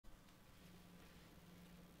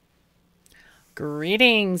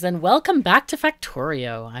Greetings and welcome back to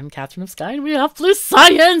Factorio. I'm KatherineOfSky and we have blue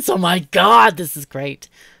science. Oh my god, this is great.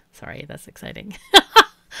 Sorry, that's exciting.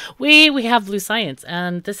 we have blue science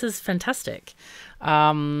and this is fantastic. We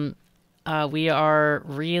are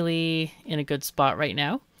really in a good spot right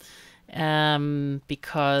now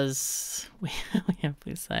because we have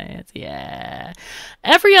blue science. Yeah.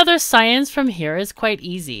 Every other science from here is quite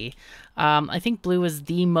easy. I think blue is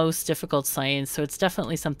the most difficult science, so it's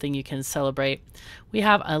definitely something you can celebrate. We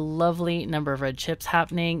have a lovely number of red chips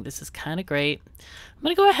happening. This is kind of great. I'm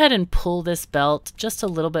going to go ahead and pull this belt just a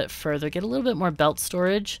little bit further, get a little bit more belt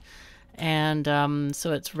storage, and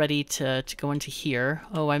so it's ready to go into here.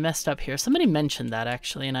 Oh, I messed up here. Somebody mentioned that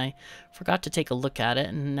actually, and I forgot to take a look at it,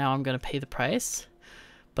 and now I'm going to pay the price.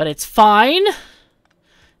 But it's fine.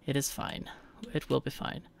 It is fine. It will be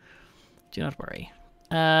fine. Do not worry.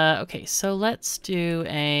 Okay, so let's do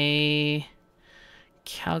a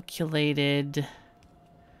calculated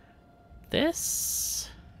this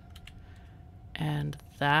and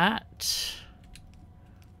that.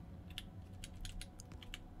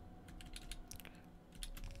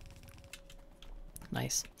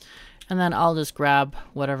 Nice. And then I'll just grab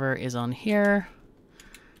whatever is on here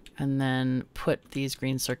and then put these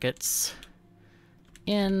green circuits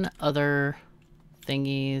in other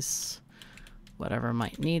thingies. Whatever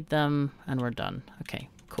might need them, and we're done. Okay,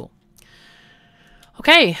 cool.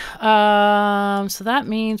 Okay, so that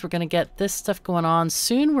means we're gonna get this stuff going on.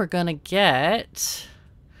 Soon we're gonna get,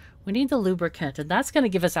 we need the lubricant, and that's gonna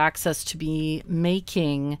give us access to be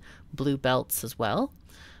making blue belts as well.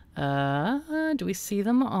 Do we see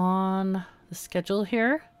them on the schedule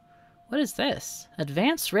here? What is this?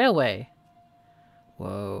 Advanced Railway.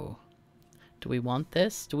 Whoa. Do we want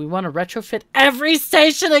this? Do we want to retrofit every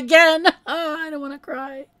station again? Oh, I don't want to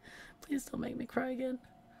cry. Please don't make me cry again.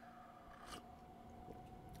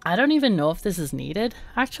 I don't even know if this is needed,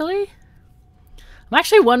 actually. I'm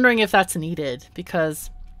actually wondering if that's needed,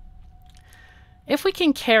 because if we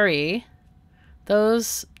can carry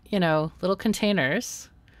those, you know, little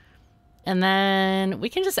containers, and then we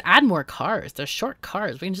can just add more cars. They're short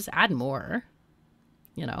cars. We can just add more,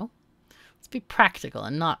 you know. Let's be practical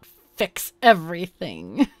and not fix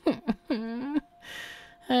everything.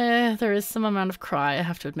 There is some amount of cry, I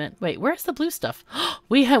have to admit. Wait, where's the blue stuff?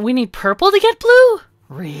 We need purple to get blue?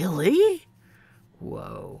 Really?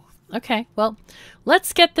 Whoa. Okay, well,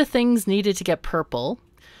 let's get the things needed to get purple,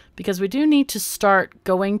 because we do need to start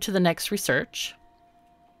going to the next research.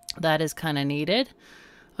 That is kind of needed.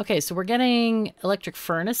 Okay, so we're getting electric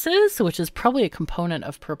furnaces, which is probably a component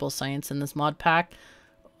of purple science in this mod pack.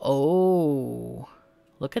 Oh,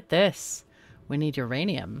 look at this. We need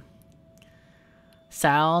uranium.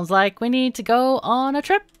 Sounds like we need to go on a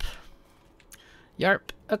trip.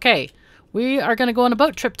 Yarp. Okay, we are going to go on a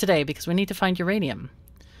boat trip today because we need to find uranium.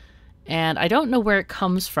 And I don't know where it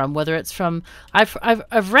comes from, whether it's from... I've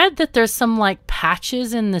read that there's some, like,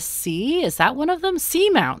 patches in the sea. Is that one of them?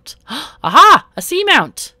 Seamount. Aha! A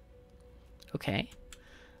seamount! Okay.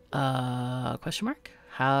 Question mark?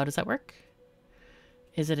 How does that work?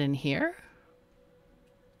 Is it in here?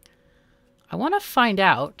 I want to find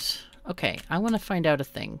out. Okay, I want to find out a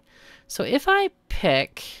thing. So if I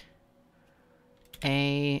pick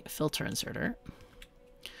a filter inserter,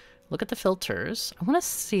 look at the filters. I want to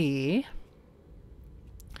see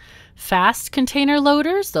fast container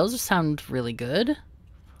loaders. Those sound really good.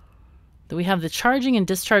 Then we have the charging and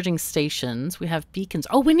discharging stations. We have beacons.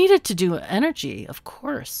 Oh, we needed to do energy, of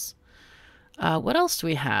course. What else do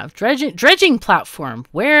we have? Dredging platform.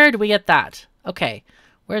 Where do we get that? Okay.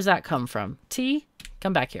 Where's that come from? T,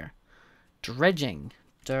 come back here. Dredging.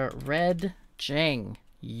 Dredging.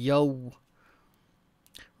 Yo.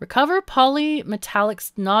 Recover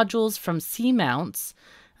polymetallic nodules from seamounts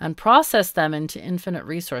and process them into infinite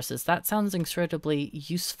resources. That sounds incredibly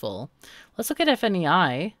useful. Let's look at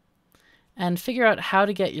FNEI and figure out how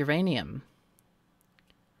to get uranium.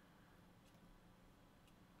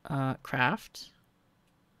 Craft.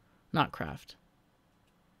 Not craft.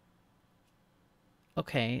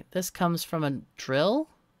 Okay, this comes from a drill.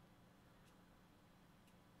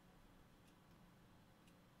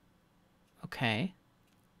 Okay.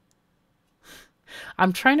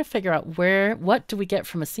 I'm trying to figure out what do we get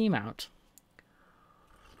from a seamount?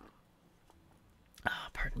 Oh,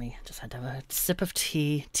 pardon me. I just had to have a sip of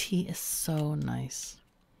tea. Tea is so nice.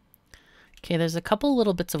 Okay, there's a couple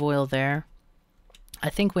little bits of oil there. I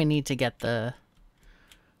think we need to get the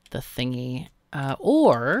thingy.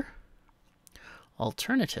 Or,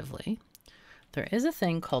 alternatively, there is a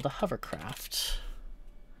thing called a hovercraft.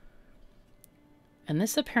 And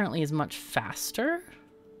this apparently is much faster.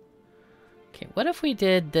 Okay, what if we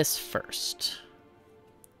did this first?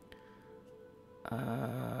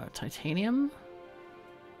 Titanium?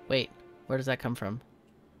 Wait, where does that come from?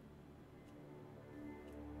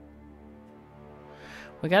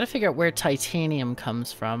 We gotta figure out where titanium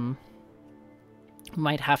comes from.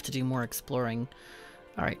 Might have to do more exploring.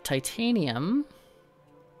 Alright, titanium.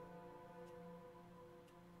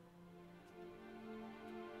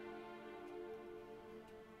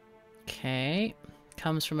 Okay,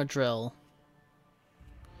 comes from a drill.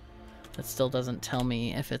 That still doesn't tell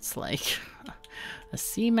me if it's like a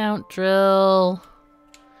seamount drill.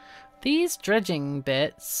 These dredging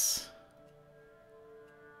bits.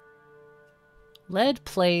 Lead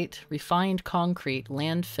plate, refined concrete,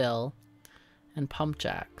 landfill, and pump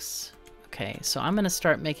jacks. Okay, so I'm going to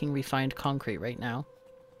start making refined concrete right now.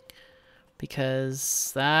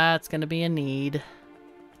 Because that's going to be a need.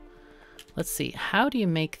 Let's see, how do you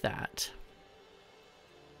make that?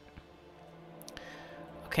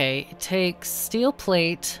 Okay, it takes steel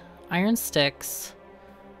plate, iron sticks,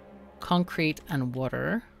 concrete, and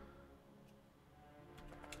water.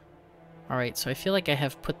 Alright, so I feel like I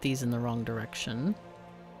have put these in the wrong direction.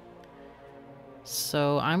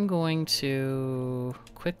 So I'm going to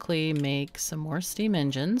quickly make some more steam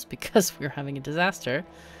engines because we're having a disaster.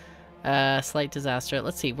 Slight disaster.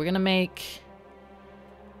 Let's see, we're going to make...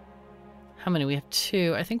 How many? We have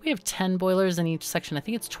 2. I think we have 10 boilers in each section. I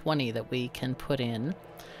think it's 20 that we can put in.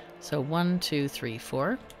 So 1, 2, 3,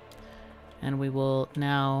 4. And we will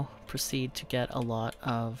now proceed to get a lot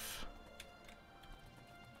of...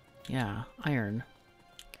 Yeah, iron.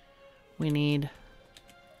 We need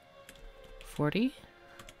 40.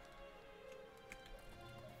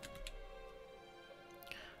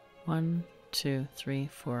 1, 2, 3,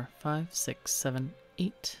 4, 5, 6, 7,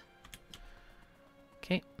 8.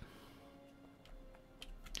 Okay.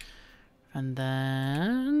 And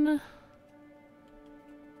then...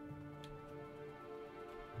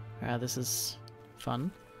 this is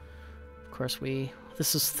fun. Of course,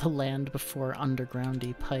 this is the land before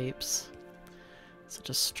undergroundy pipes. Such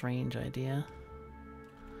a strange idea.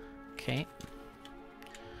 Okay.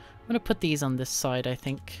 I'm going to put these on this side, I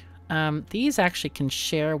think. These actually can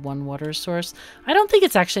share one water source. I don't think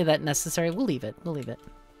it's actually that necessary. We'll leave it. We'll leave it.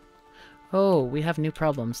 Oh, we have new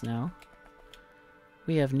problems now.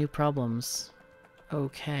 We have new problems.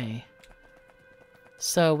 Okay.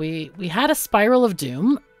 So we had a spiral of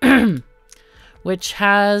doom, which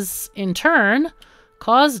has, in turn,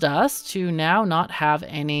 caused us to now not have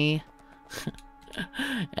any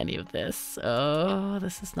any of this. Oh,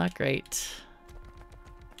 this is not great.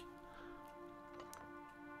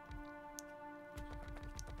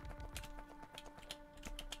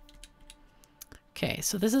 Okay,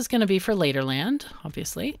 so this is going to be for later land,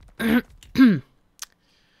 obviously.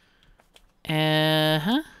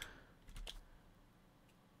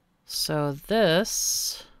 So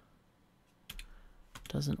this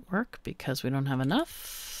doesn't work because we don't have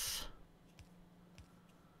enough.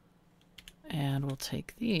 And we'll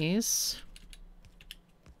take these.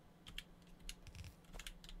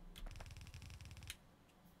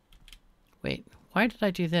 Wait, why did I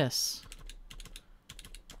do this?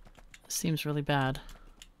 This seems really bad.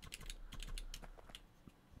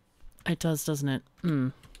 It does, doesn't it?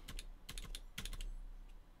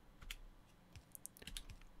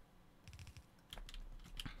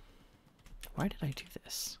 Why did I do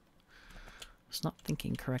this? I was not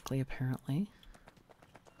thinking correctly, apparently.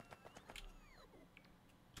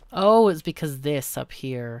 Oh, it's because this up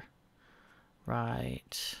here.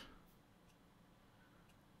 Right.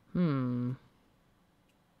 I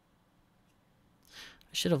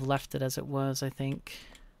should have left it as it was, I think.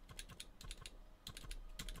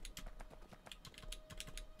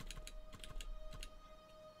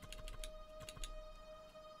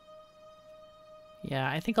 Yeah,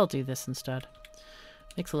 I think I'll do this instead.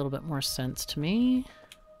 Makes a little bit more sense to me.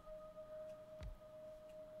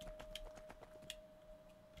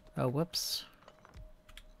 Oh, whoops.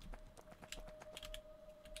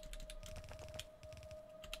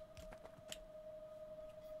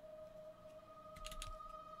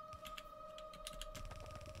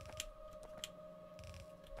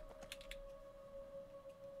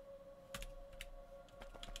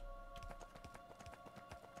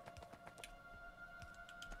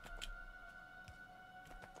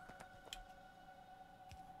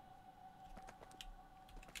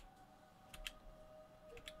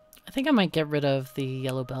 I think I might get rid of the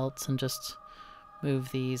yellow belts and just move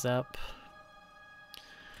these up.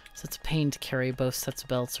 So it's a pain to carry both sets of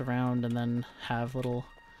belts around and then have little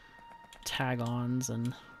tag-ons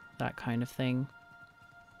and that kind of thing.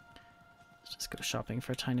 Let's just go shopping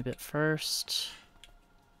for a tiny bit first.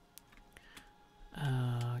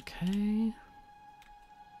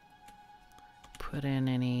 put in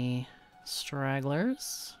any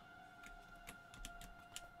stragglers.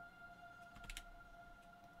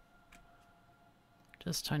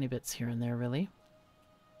 Just tiny bits here and there, really.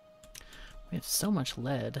 We have so much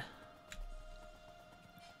lead.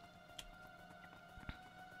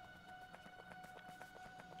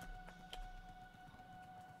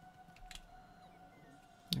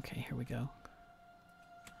 Okay, here we go.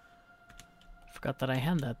 Forgot that I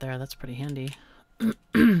had that there. That's pretty handy.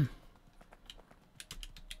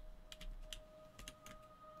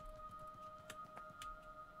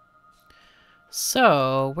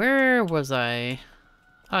 So, where was I?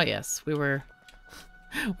 Oh yes, we were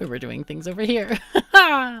doing things over here.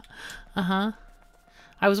 Uh-huh.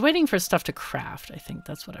 I was waiting for stuff to craft. I think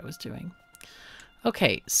that's what I was doing.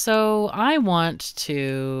 Okay, so I want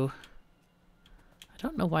to... I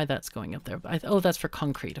don't know why that's going up there. But oh, that's for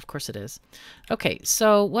concrete. Of course it is. Okay,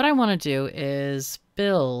 so what I want to do is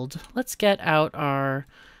build... Let's get out our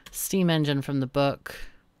steam engine from the book.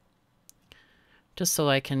 Just so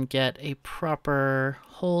I can get a proper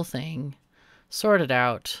whole thing sorted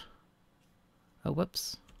out. Oh,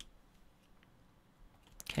 whoops.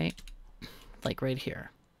 Okay, like right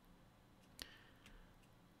here.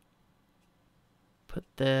 Put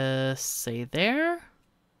this, say, there.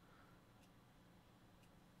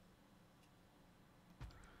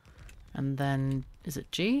 And then, is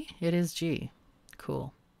it G? It is G.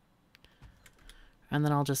 Cool. And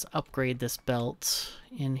then I'll just upgrade this belt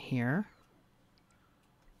in here.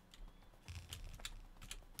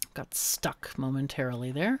 Got stuck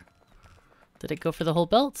momentarily there. Did it go for the whole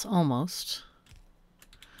belt? Almost.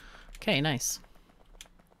 Okay, nice.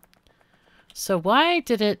 So why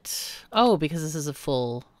did it... Oh, because this is a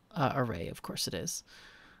full array. Of course it is.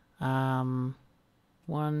 1,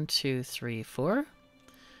 2, 3, 4.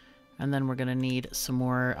 And then we're going to need some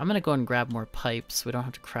more... I'm going to go and grab more pipes. We don't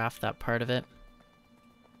have to craft that part of it.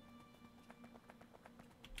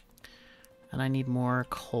 And I need more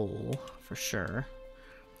coal, for sure.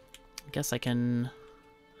 I guess I can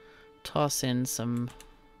toss in some,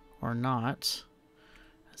 or not,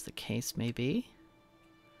 as the case may be.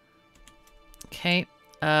 Okay,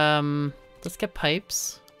 let's get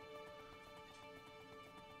pipes.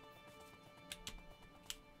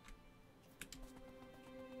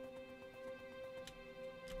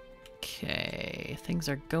 Okay, things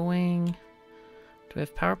are going. Do we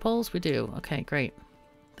have power poles? We do. Okay, great.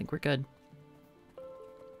 I think we're good.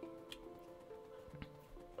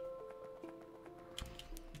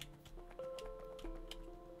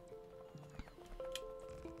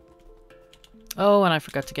 Oh, and I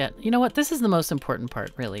forgot to get... You know what? This is the most important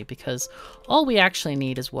part, really, because all we actually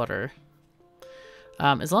need is water.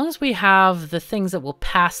 As long as we have the things that will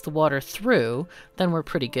pass the water through, then we're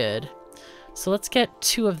pretty good. So let's get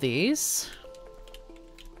 2 of these.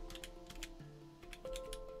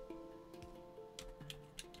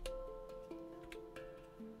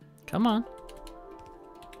 Come on.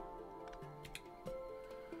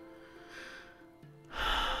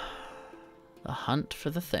 The hunt for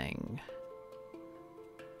the thing.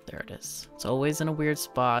 There it is. It's always in a weird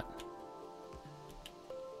spot.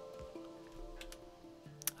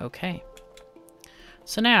 Okay.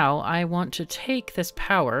 So now I want to take this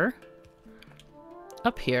power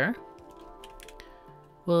up here.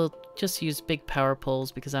 We'll just use big power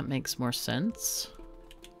poles because that makes more sense.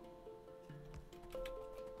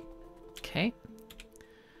 Okay.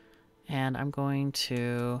 And I'm going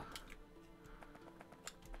to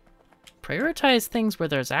prioritize things where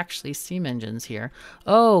there's actually steam engines here.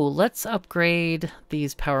 Oh, let's upgrade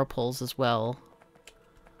these power poles as well.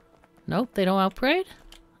 Nope, they don't upgrade?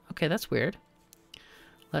 Okay, that's weird.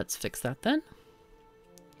 Let's fix that then.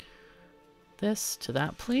 This to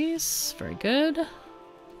that, please. Very good.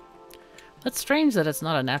 That's strange that it's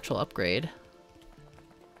not a natural upgrade.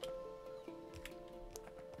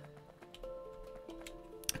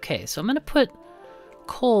 Okay, so I'm going to put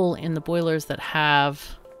coal in the boilers that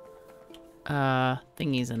have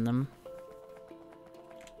thingies in them.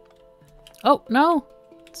 Oh, no!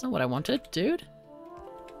 That's not what I wanted, dude.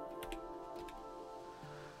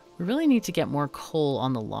 We really need to get more coal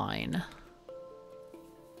on the line.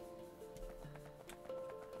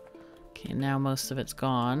 Okay, now most of it's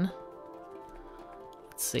gone.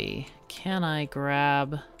 Let's see. Can I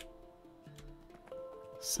grab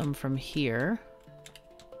some from here?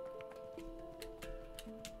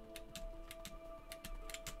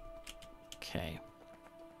 Okay.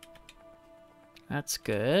 That's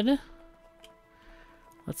good.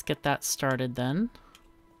 Let's get that started then.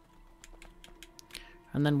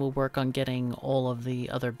 And then we'll work on getting all of the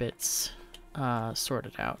other bits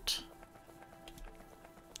sorted out.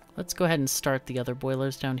 Let's go ahead and start the other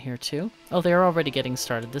boilers down here too. Oh, they're already getting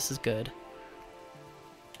started. This is good.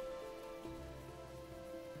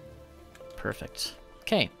 Perfect.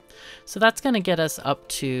 Okay, so that's going to get us up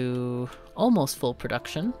to almost full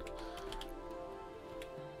production.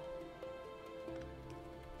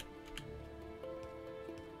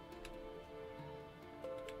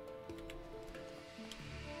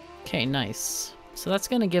 Okay, nice. So that's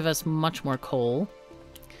going to give us much more coal.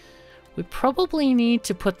 We probably need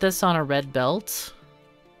to put this on a red belt.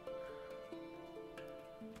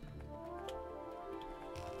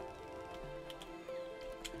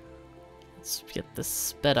 Let's get this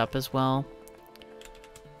sped up as well.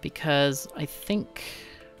 Because I think...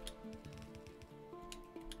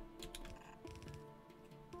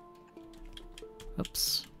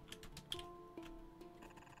 Oops.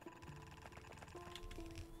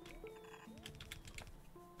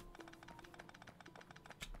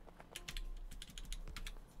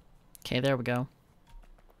 Okay, there we go.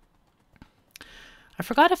 I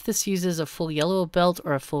forgot if this uses a full yellow belt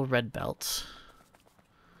or a full red belt.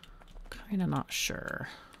 Kinda not sure.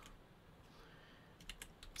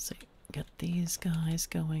 So get these guys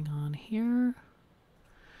going on here.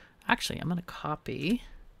 Actually, I'm gonna copy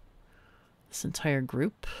this entire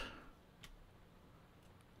group.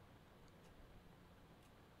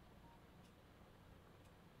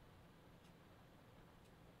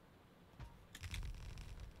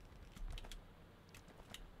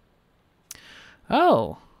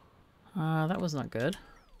 Oh, that was not good.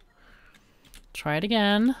 Try it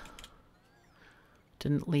again.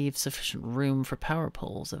 Didn't leave sufficient room for power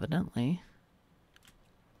poles, evidently.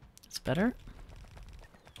 It's better.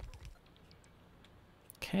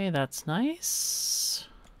 Okay, that's nice.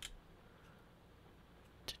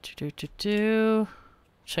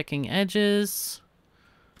 Checking edges.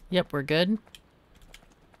 Yep, we're good.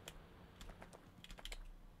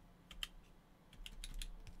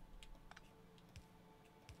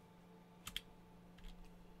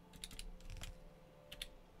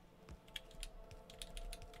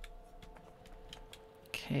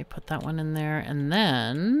 Okay, put that one in there, and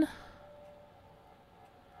then...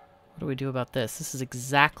 What do we do about this? This is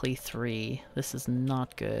exactly 3. This is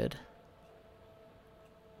not good.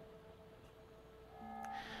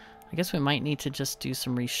 I guess we might need to just do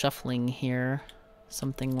some reshuffling here.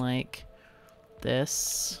 Something like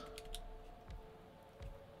this.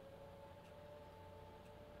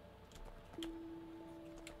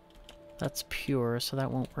 That's pure, so that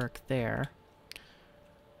won't work there.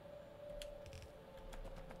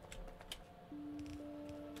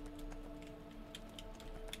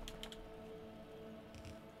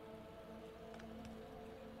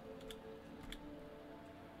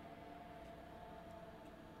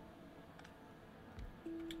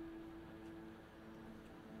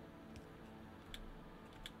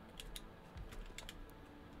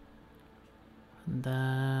 And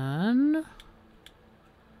then...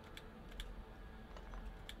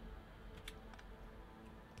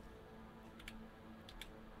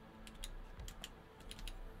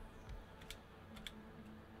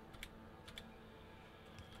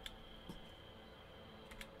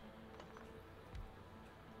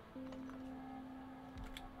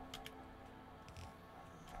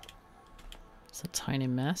 It's a tiny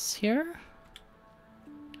mess here.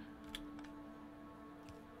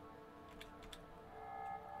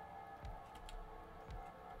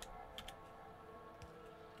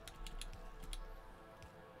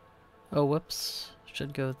 Oh, whoops.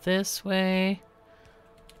 Should go this way.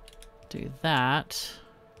 Do that.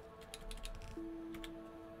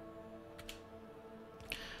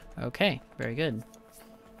 Okay, very good.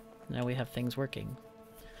 Now we have things working.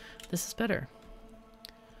 This is better.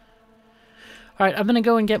 Alright, I'm gonna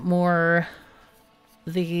go and get more...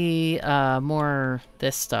 more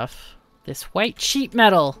this stuff. This white sheet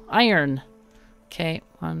metal. Iron. Okay,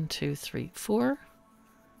 1, 2, 3, 4.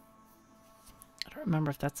 I don't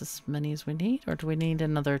remember if that's as many as we need, or do we need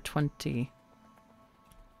another 20?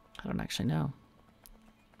 I don't actually know.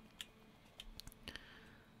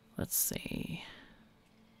 Let's see.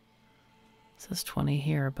 It says 20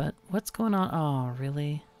 here, but what's going on? Oh,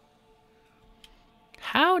 really?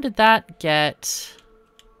 How did that get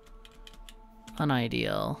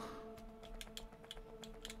unideal?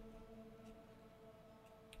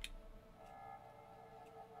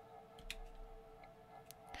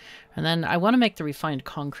 And then I want to make the refined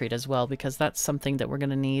concrete as well, because that's something that we're going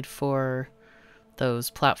to need for those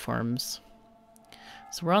platforms.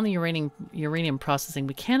 So we're on the uranium processing.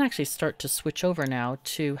 We can actually start to switch over now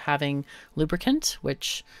to having lubricant,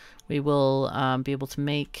 which we will be able to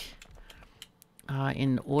make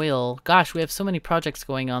in oil. Gosh, we have so many projects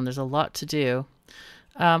going on. There's a lot to do.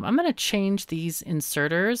 I'm going to change these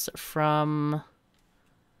inserters from...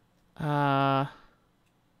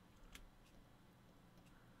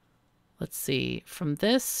 let's see, from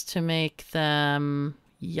this to make them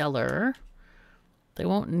yeller. They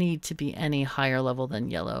won't need to be any higher level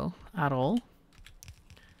than yellow at all.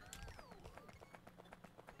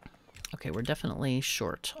 Okay, we're definitely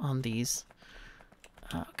short on these.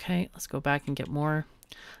 Okay, let's go back and get more.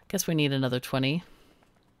 Guess we need another 20.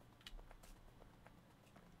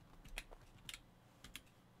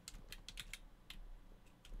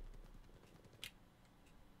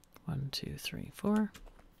 One, two, three, four.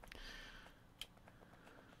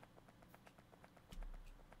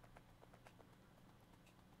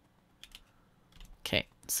 Okay,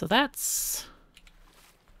 so that's...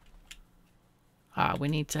 we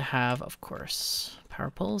need to have, of course, power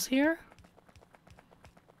poles here.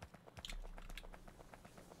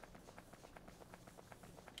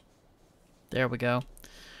 There we go.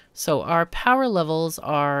 So our power levels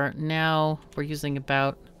are now, we're using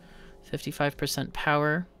about 55%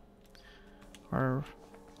 power, or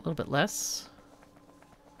a little bit less.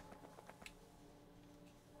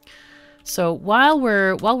 So while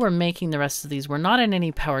we're making the rest of these, we're not in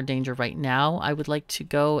any power danger right now. I would like to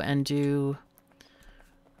go and do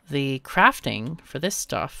the crafting for this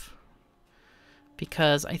stuff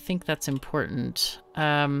because I think that's important.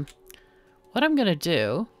 What I'm going to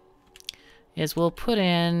do is we'll put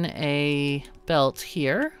in a belt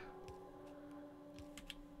here.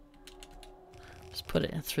 Just put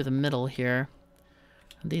it in through the middle here.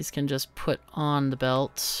 These can just put on the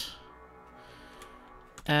belt.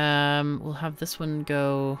 We'll have this one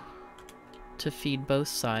go to feed both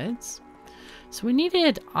sides. So we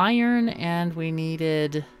needed iron and we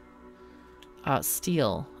needed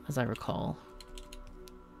steel, as I recall.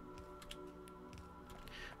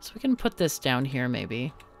 So we can put this down here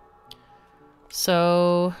maybe.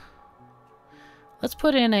 So let's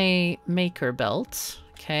put in a maker belt,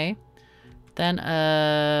 okay? Then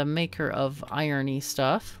a maker of irony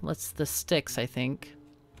stuff. Let's the sticks, I think.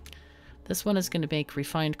 This one is going to make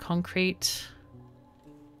refined concrete.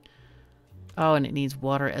 Oh, and it needs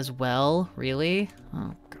water as well. Really?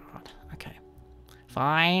 Oh, God. Okay.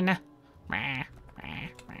 Fine.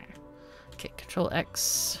 Okay, Control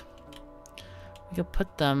X. We could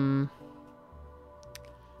put them...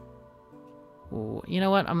 Ooh, you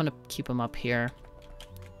know what? I'm going to keep them up here.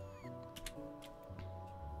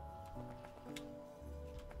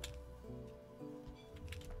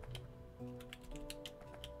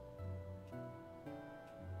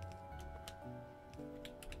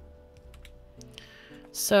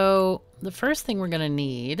 So the first thing we're going to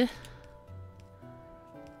need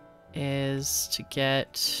is to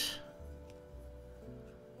get...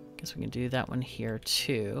 I guess we can do that one here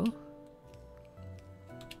too.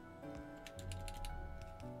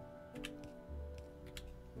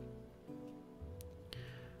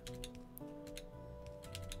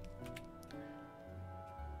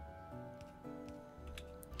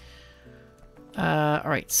 All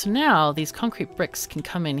right, so now these concrete bricks can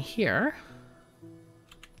come in here.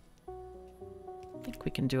 I think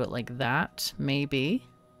we can do it like that, maybe.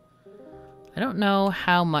 I don't know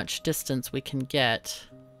how much distance we can get.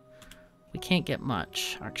 We can't get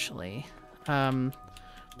much, actually. They're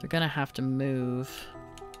gonna have to move.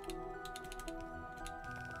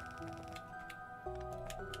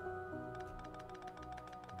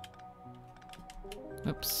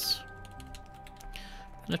 Oops.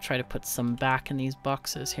 I'm gonna try to put some back in these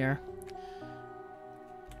boxes here.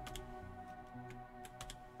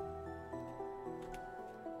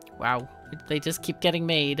 Wow, they just keep getting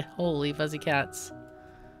made. Holy fuzzy cats.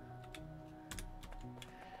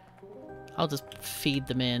 I'll just feed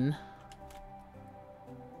them in.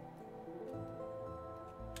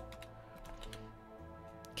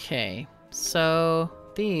 Okay, so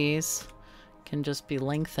these can just be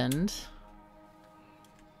lengthened.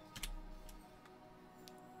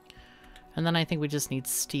 And then I think we just need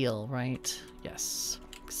steel, right? Yes.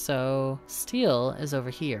 So steel is over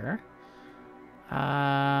here.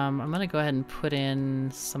 I'm gonna go ahead and put in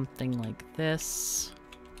something like this.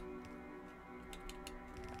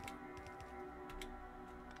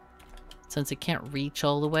 Since it can't reach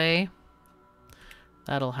all the way,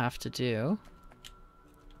 that'll have to do.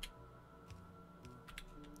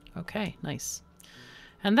 Okay, nice.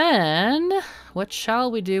 And then, what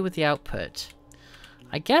shall we do with the output?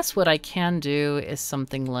 I guess what I can do is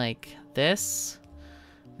something like this,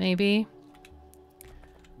 maybe.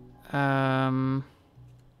 Just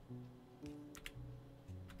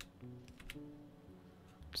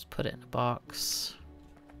put it in a box.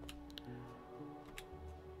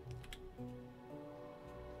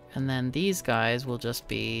 And then these guys will just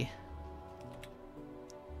be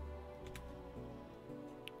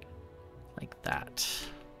like that.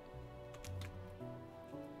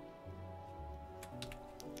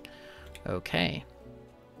 Okay.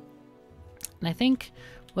 And I think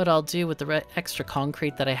what I'll do with the extra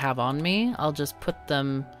concrete that I have on me, I'll just put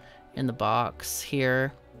them in the box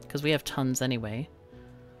here, because we have tons anyway.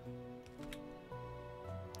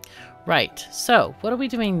 Right, so what are we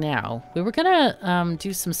doing now? We were gonna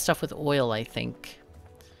do some stuff with oil, I think,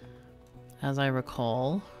 as I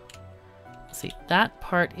recall. Let's see, that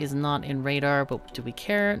part is not in radar, but do we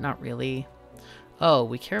care? Not really. Oh,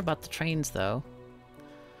 we care about the trains, though.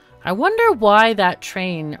 I wonder why that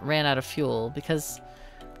train ran out of fuel, because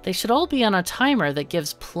they should all be on a timer that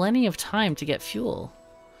gives plenty of time to get fuel.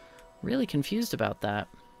 Really confused about that.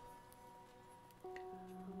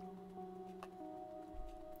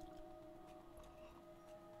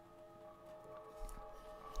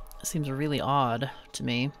 It seems really odd to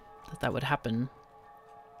me that that would happen.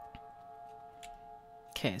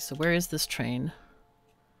 Okay, so where is this train?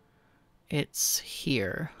 It's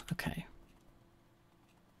here. Okay.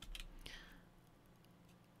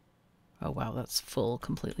 Oh wow, that's full,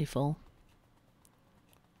 completely full.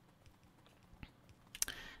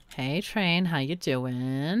 Hey train, how you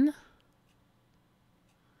doing?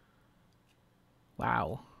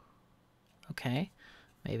 Wow. Okay.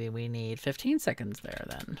 Maybe we need 15 seconds there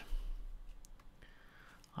then.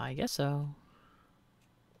 I guess so.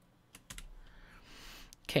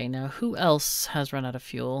 Okay, now who else has run out of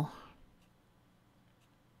fuel?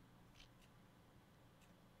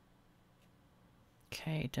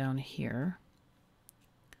 Okay, down here.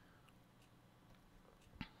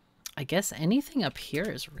 I guess anything up here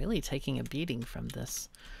is really taking a beating from this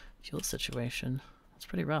fuel situation. It's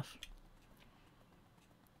pretty rough.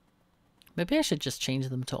 Maybe I should just change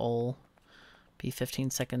them to all be 15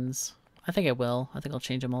 seconds. I think I will. I think I'll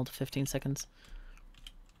change them all to 15 seconds.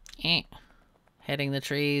 Hitting the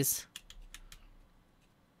trees.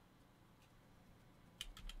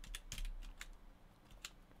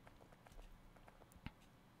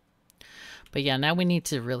 But yeah, now we need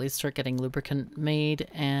to really start getting lubricant made,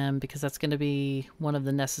 and because that's going to be one of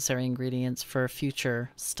the necessary ingredients for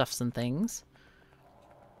future stuffs and things.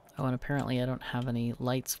 Oh, and apparently I don't have any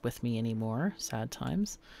lights with me anymore. Sad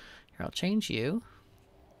times. Here, I'll change you.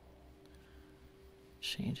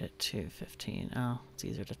 Change it to 15. Oh, it's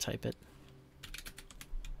easier to type it.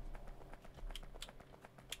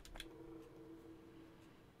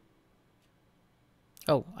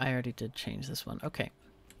 Oh, I already did change this one. Okay.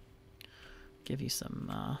 Give you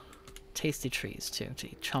some tasty trees too to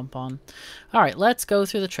chomp on. All right, let's go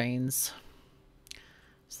through the trains.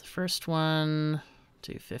 It's the first one.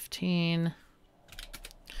 Do 15.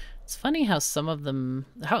 It's funny how some of them,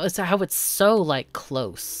 how it's so like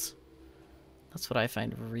close. That's what I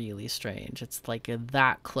find really strange. It's like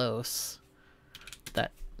that close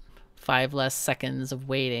that 5 less seconds of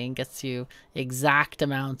waiting gets you exact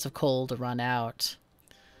amounts of coal to run out.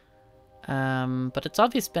 But it's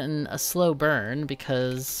obviously been a slow burn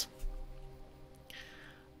because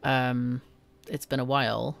it's been a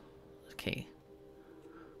while. Okay.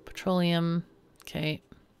 Petroleum. Okay.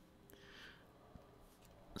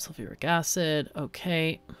 Sulfuric acid.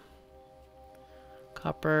 Okay.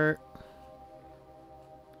 Copper.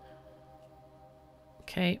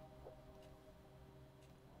 Okay.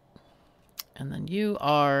 And then you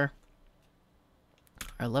are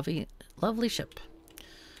our lovely, lovely ship.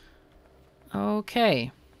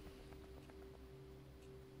 Okay.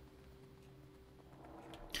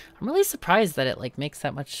 I'm really surprised that it like makes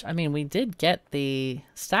that much. I mean, we did get the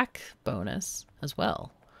stack bonus as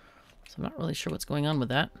well. So I'm not really sure what's going on with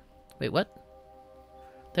that. Wait, what?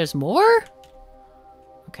 There's more?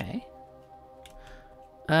 Okay.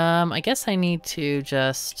 I guess I need to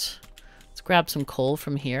just... Let's grab some coal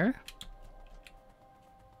from here.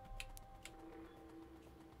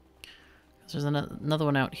 There's another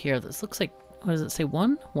one out here. This looks like... What does it say?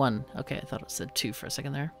 1? 1. Okay, I thought it said 2 for a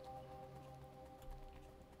second there.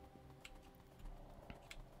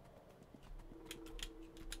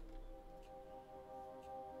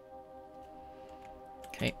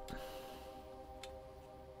 Okay.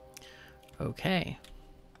 Okay.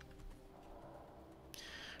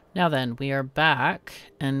 Now then, we are back,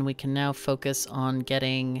 and we can now focus on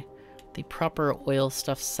getting the proper oil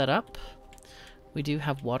stuff set up. We do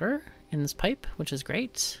have water in this pipe, which is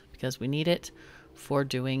great, because we need it for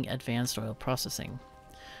doing advanced oil processing.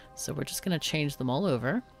 So we're just going to change them all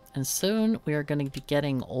over, And soon we are going to be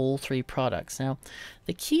getting all 3 products. Now,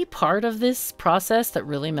 the key part of this process that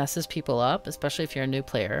really messes people up, especially if you're a new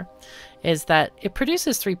player, is that it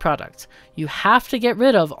produces 3 products. You have to get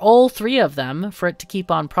rid of all 3 of them for it to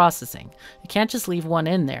keep on processing. You can't just leave one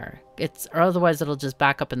in there. Or otherwise it'll just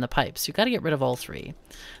back up in the pipes. You got to get rid of all 3.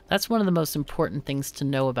 That's one of the most important things to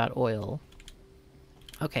know about oil.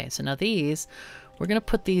 Okay, so now these, we're going to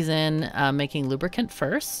put these in making lubricant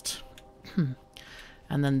first.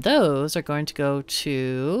 And then those are going to go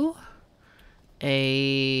to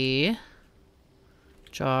a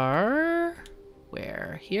jar.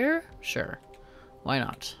 Where? Here? Sure. Why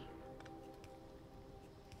not?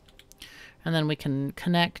 And then we can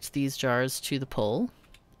connect these jars to the pole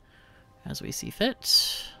as we see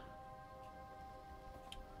fit.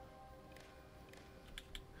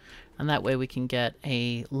 And that way we can get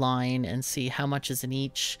a line and see how much is in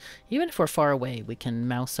each. Even if we're far away, we can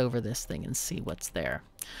mouse over this thing and see what's there.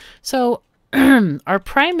 So our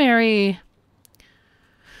primary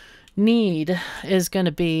need is going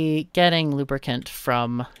to be getting lubricant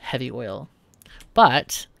from heavy oil.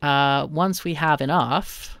 But once we have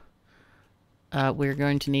enough, we're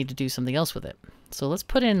going to need to do something else with it. So let's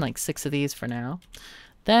put in like 6 of these for now.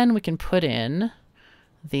 Then we can put in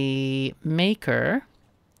the maker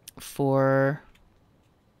for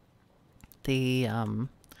the and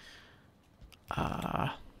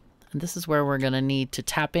this is where we're going to need to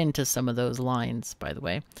tap into some of those lines, by the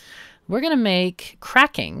way. We're going to make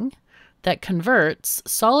cracking that converts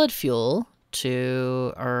solid fuel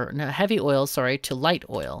to, or no, heavy oil, sorry, to light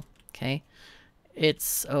oil. Okay.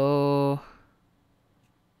 It's, no,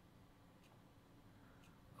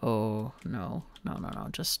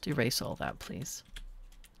 just erase all that, please.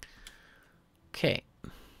 Okay.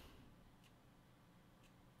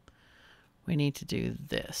 We need to do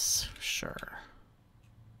this, sure.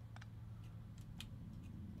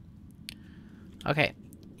 Okay,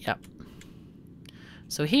 yep.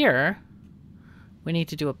 So here, we need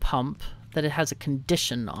to do a pump that it has a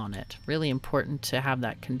condition on it. Really important to have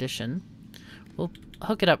that condition. We'll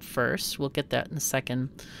hook it up first. We'll get that in a second.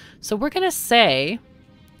 So we're going to say,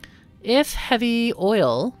 if heavy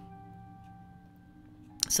oil,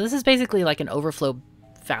 so this is basically like an overflow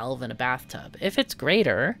valve in a bathtub. If it's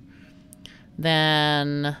greater,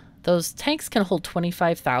 then those tanks can hold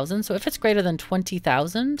 25,000. So if it's greater than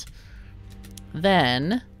 20,000,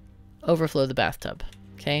 then overflow the bathtub.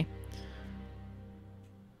 Okay.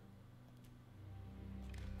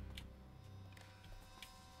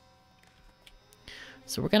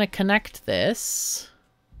 So we're going to connect this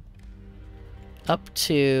up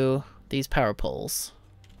to these power poles.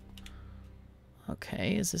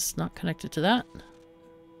 Okay, is this not connected to that?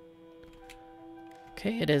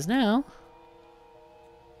 Okay, it is now.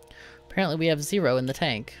 Apparently we have 0 in the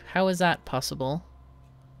tank. How is that possible?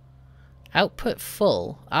 Output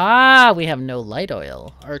full. Ah, we have no light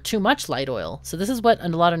oil. Or too much light oil. So this is what a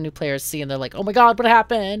lot of new players see and they're like, oh my god, what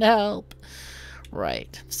happened? Help.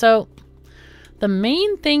 Right. So the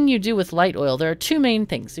main thing you do with light oil, there are 2 main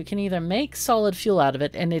things. You can either make solid fuel out of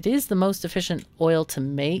it, and it is the most efficient oil to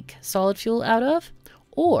make solid fuel out of,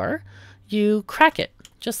 or you crack it,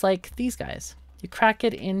 just like these guys. You crack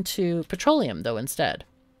it into petroleum, though, instead.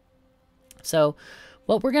 So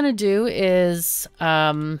what we're going to do is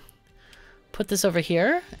put this over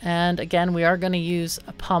here. And again, we are going to use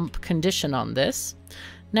a pump condition on this.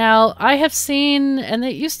 Now, I have seen, and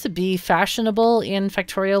it used to be fashionable in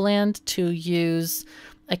Factorio land to use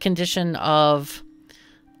a condition of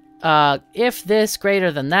if this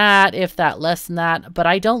greater than that, if that less than that. But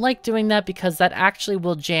I don't like doing that because that actually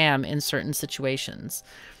will jam in certain situations.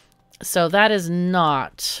 So that is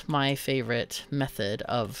not my favorite method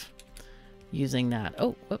of using that.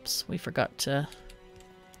 Oh, whoops, we forgot to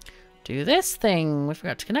do this thing. We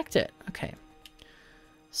forgot to connect it. Okay.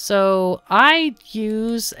 So I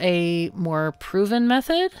use a more proven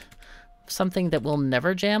method, something that will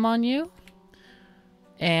never jam on you.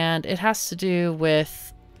 And it has to do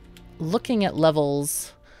with looking at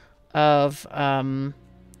levels of,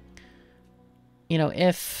 you know,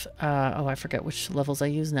 if, oh, I forget which levels I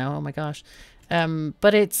use now. Oh my gosh.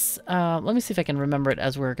 But it's, let me see if I can remember it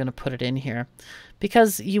as we're going to put it in here.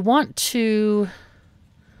 Because you want to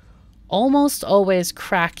almost always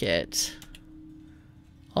crack it.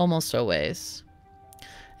 Almost always.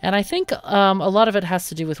 And I think a lot of it has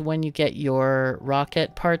to do with when you get your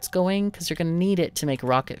rocket parts going, because you're going to need it to make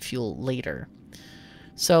rocket fuel later.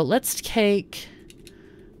 So let's take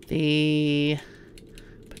the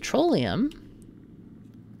petroleum.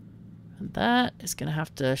 And that is going to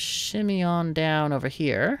have to shimmy on down over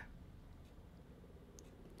here.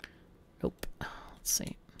 Nope. Let's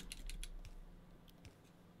see.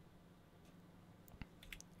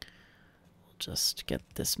 just get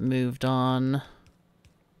this moved on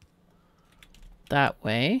that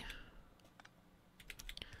way.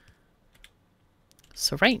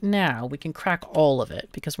 So right now we can crack all of it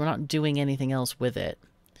because we're not doing anything else with it.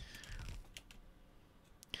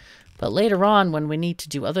 But later on, when we need to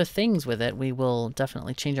do other things with it, we will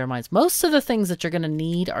definitely change our minds. Most of the things that you're going to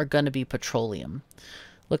need are going to be petroleum.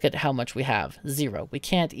 Look at how much we have. 0. We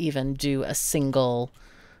can't even do a single,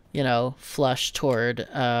 you know, flush toward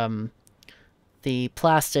the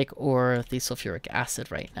plastic or the sulfuric acid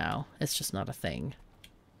right now. It's just not a thing.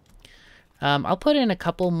 I'll put in a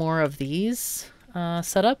couple more of these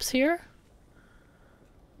setups here.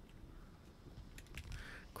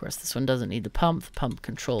 Of course, this one doesn't need the pump. The pump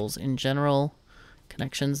controls in general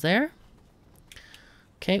connections there.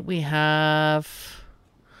 Okay, we have...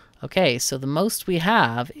 Okay, so the most we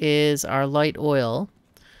have is our light oil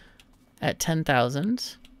at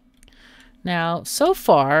 10,000. Now, so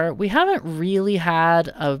far, we haven't really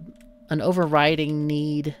had an overriding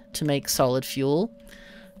need to make solid fuel.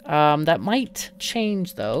 That might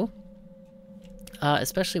change, though,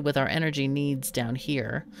 especially with our energy needs down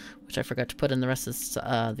here, which I forgot to put in the rest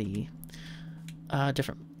of the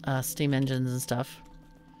different steam engines and stuff.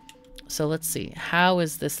 So let's see. How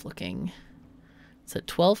is this looking? It's at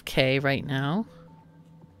 12K right now.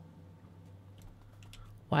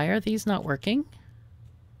 Why are these not working?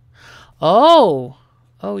 Oh!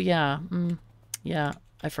 Oh, yeah. Yeah,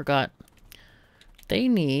 I forgot. They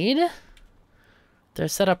need... They're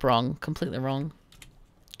set up wrong. Completely wrong.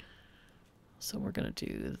 So we're going to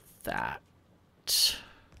do that.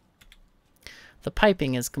 The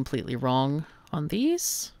piping is completely wrong on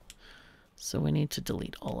these. So we need to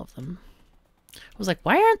delete all of them. I was like,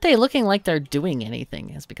 why aren't they looking like they're doing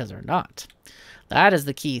anything? It's because they're not. That is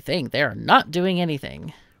the key thing. They are not doing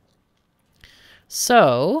anything.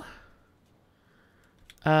 So...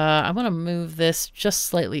 I'm going to move this just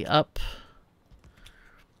slightly up.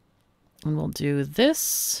 And we'll do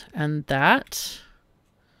this and that.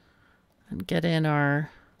 And get in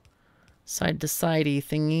our side-to-sidey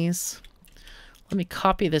thingies. Let me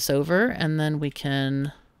copy this over and then we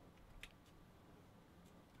can...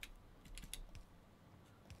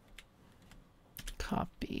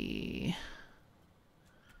 Copy...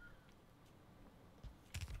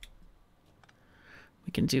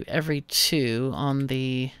 We can do every 2 on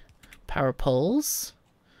the power poles.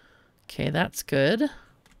 Okay, that's good. All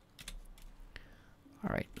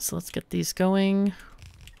right, so let's get these going.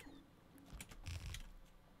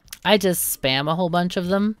 I just spam a whole bunch of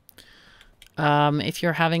them. If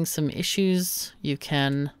you're having some issues, you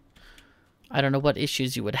can... I don't know what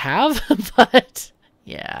issues you would have, but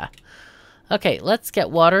yeah. Okay, let's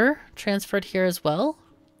get water transferred here as well.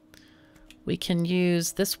 We can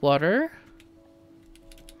use this water...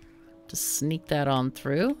 Just sneak that on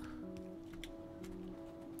through.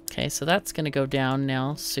 Okay, so that's going to go down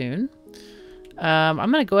now soon. I'm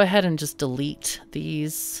going to go ahead and just delete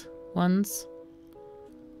these ones.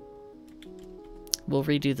 We'll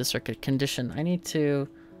redo the circuit condition. I need to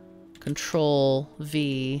Control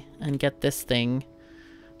V and get this thing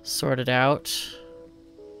sorted out.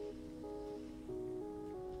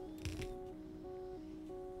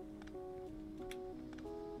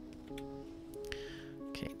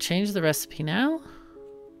 Okay, change the recipe now.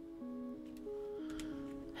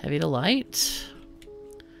 Heavy to light.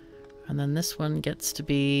 And then this one gets to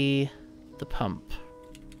be the pump.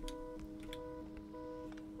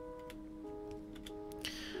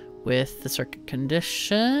 With the circuit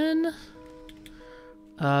condition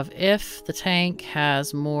of if the tank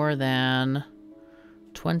has more than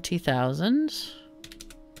 20,000,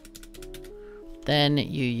 then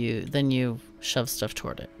you shove stuff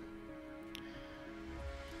toward it.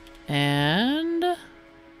 And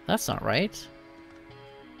that's not right.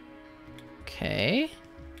 Okay.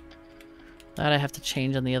 That I have to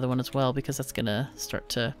change on the other one as well because that's gonna start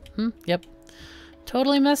to... yep.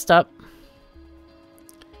 Totally messed up.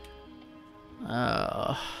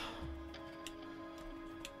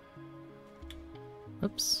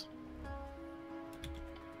 Oops.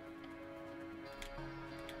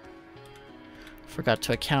 Forgot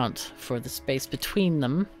to account for the space between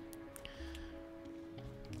them.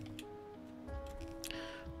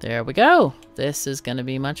 There we go. This is going to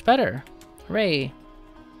be much better. Hooray.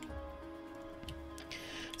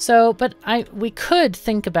 So, but we could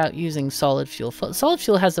think about using solid fuel. Solid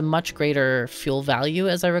fuel has a much greater fuel value,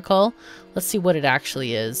 as I recall. Let's see what it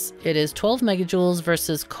actually is. It is 12 megajoules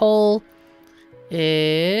versus coal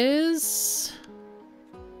is...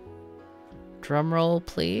 Drum roll,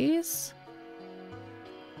 please.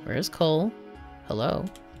 Where's coal? Hello?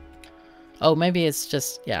 Oh, maybe it's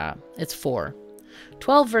just, yeah, it's 4.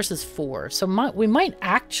 12 versus 4. So we might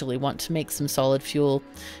actually want to make some solid fuel,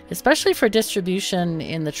 especially for distribution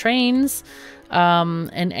in the trains,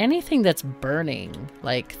 and anything that's burning,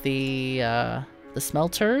 like the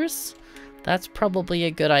smelters. That's probably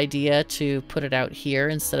a good idea to put it out here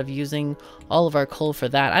instead of using all of our coal for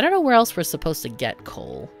that. I don't know where else we're supposed to get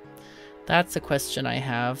coal. That's a question I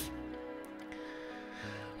have.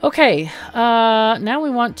 Okay, now we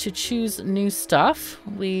want to choose new stuff.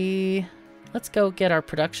 Let's go get our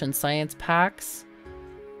production science packs.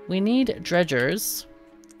 We need dredgers,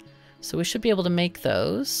 so we should be able to make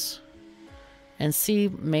those and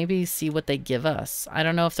maybe see what they give us. I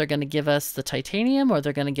don't know if they're going to give us the titanium or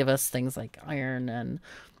they're going to give us things like iron and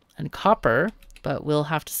copper, but we'll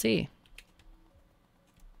have to see.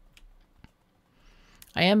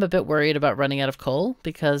 I am a bit worried about running out of coal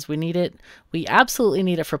because we need it. We absolutely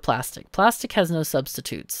need it for plastic. Plastic has no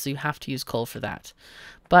substitutes, so you have to use coal for that.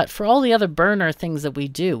 But for all the other burner things that we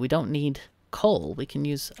do, we don't need coal. We can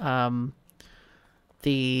use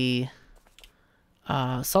the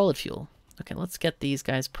solid fuel. Okay, let's get these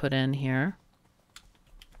guys put in here.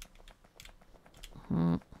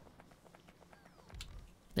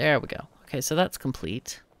 There we go. Okay, so that's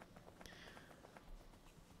complete.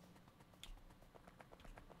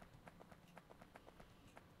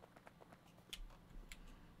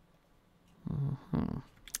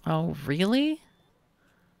 Oh, really?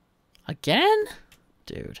 Again?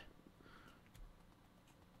 Dude.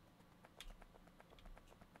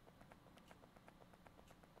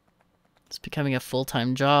 It's becoming a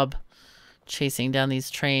full-time job, chasing down these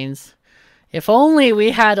trains. If only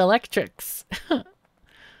we had electrics.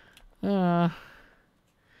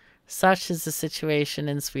 Such is the situation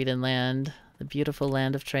in Swedenland, the beautiful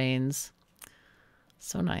land of trains.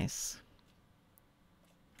 So nice.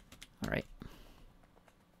 All right.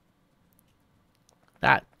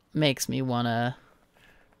 That makes me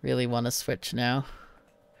really want to switch now.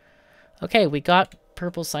 Okay, we got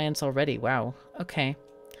purple science already. Wow. Okay.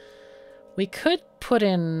 We could put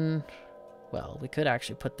in, well, we could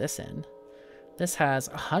actually put this in. This has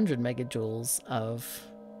 100 megajoules of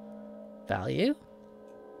value.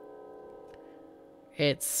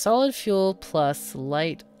 It's solid fuel plus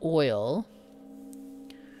light oil.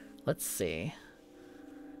 Let's see.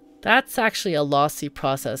 That's actually a lossy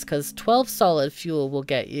process because 12 solid fuel will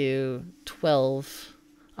get you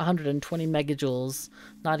 120 megajoules,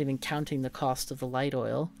 not even counting the cost of the light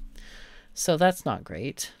oil. So that's not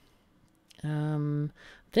great.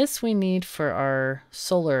 This we need for our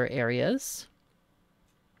solar areas.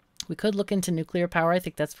 We could look into nuclear power. I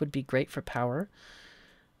think that would be great for power.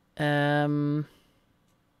 We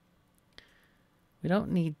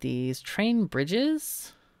don't need these. Train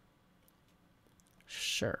bridges?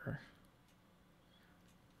 Sure.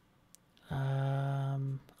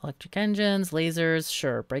 Electric engines, lasers,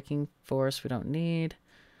 sure. Braking force, we don't need.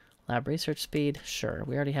 Lab research speed, sure.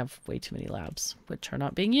 We already have way too many labs, which are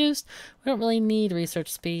not being used. We don't really need research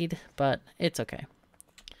speed, but it's okay.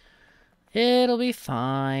 It'll be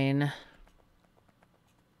fine.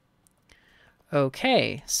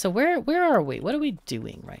 Okay, so where are we? What are we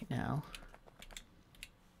doing right now?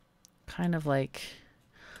 Kind of like,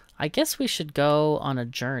 I guess we should go on a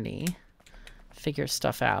journey, figure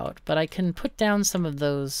stuff out, but I can put down some of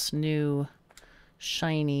those new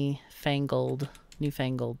shiny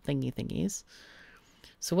newfangled thingies.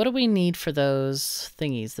 So what do we need for those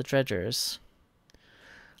thingies, the dredgers?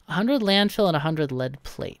 100 landfill and 100 lead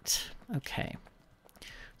plate. Okay.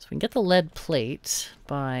 So we can get the lead plate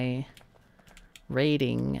by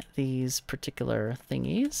raiding these particular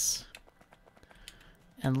thingies.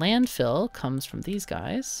 And landfill comes from these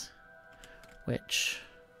guys, which...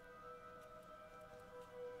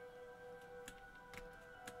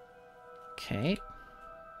 Okay.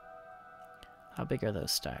 How big are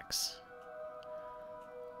those stacks?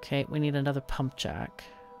 Okay, we need another pump jack.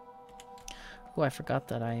 Oh, I forgot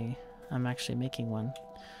that I'm actually making one.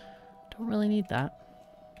 Don't really need that.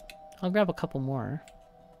 I'll grab a couple more.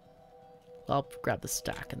 I'll grab the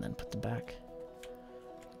stack and then put them back.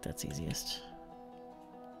 That's easiest.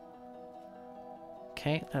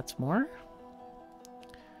 Okay, that's more.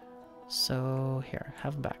 So here,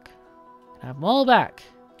 have them back. Have them all back.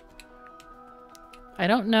 I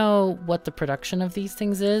don't know what the production of these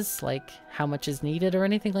things is, like how much is needed or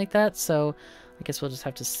anything like that, so I guess we'll just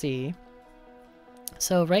have to see.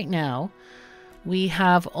 So right now, we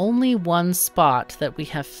have only one spot that we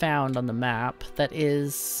have found on the map that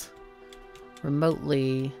is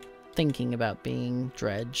remotely thinking about being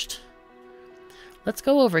dredged. Let's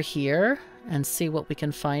go over here and see what we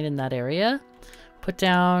can find in that area. Put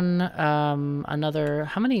down another...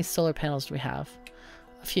 How many solar panels do we have?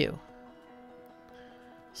 A few.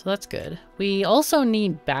 So that's good. We also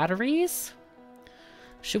need batteries.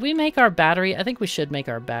 Should we make our battery? I think we should make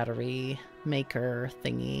our battery maker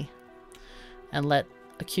thingy and let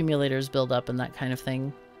accumulators build up and that kind of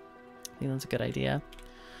thing. I think that's a good idea.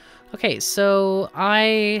 Okay, so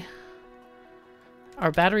our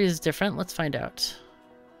battery is different. Let's find out.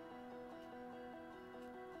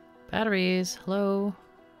 Batteries, hello.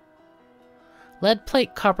 Lead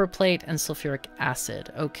plate, copper plate, and sulfuric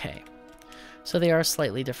acid. Okay. So they are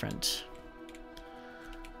slightly different.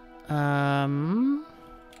 Let's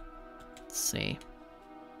see.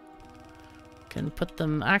 Can put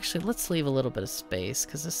them... Actually, let's leave a little bit of space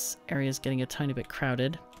because this area is getting a tiny bit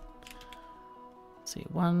crowded. Let's see.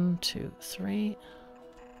 1, 2, 3.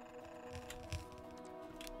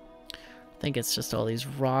 I think it's just all these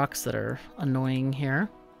rocks that are annoying here.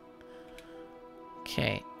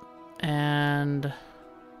 Okay. And...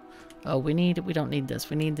 Oh, we don't need this.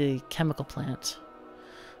 We need the chemical plant.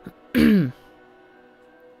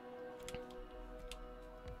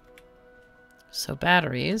 So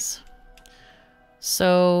batteries.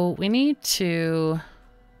 So we need to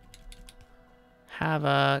have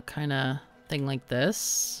a kind of thing like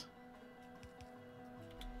this.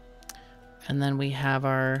 And then we have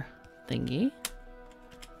our thingy.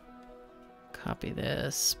 Copy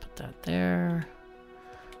this, put that there,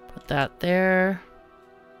 put that there.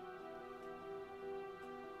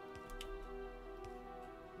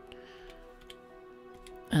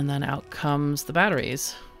 And then out comes the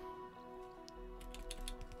batteries.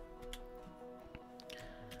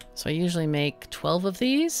 So I usually make 12 of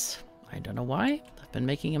these. I don't know why. I've been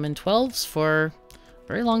making them in 12s for a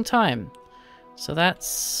very long time. So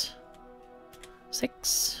that's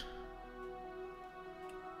 6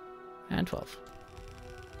 and 12.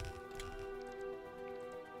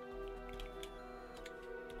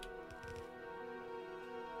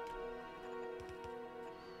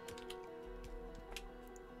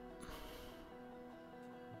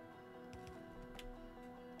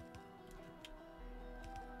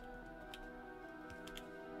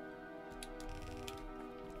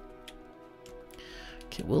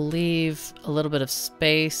 Okay, we'll leave a little bit of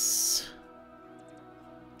space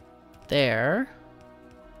there.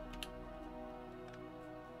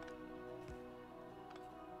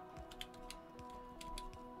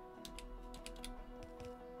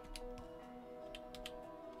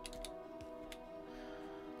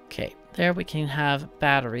 Okay, there we can have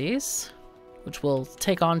batteries, which we'll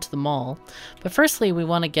take on to the mall. But firstly, we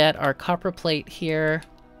want to get our copper plate here.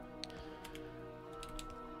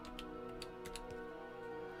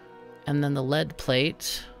 And then the lead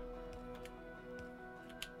plate,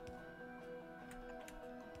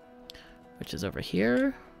 which is over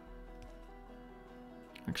here.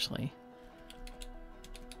 Actually,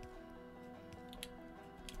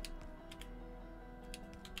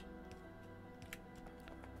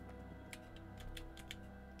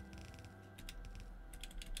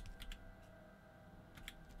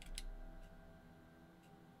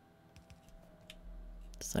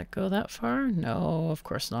 does that go that far? No, of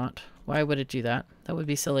course not. Why would it do that? That would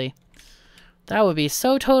be silly. That would be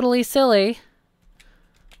so totally silly.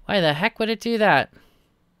 Why the heck would it do that?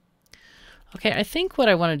 Okay, I think what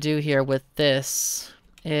I want to do here with this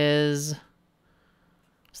is... I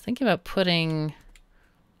was thinking about putting...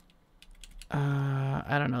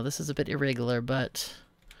 I don't know, this is a bit irregular, but...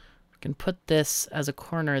 we can put this as a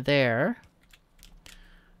corner there.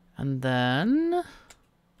 And then...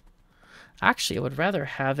 Actually, I would rather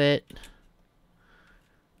have it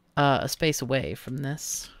a space away from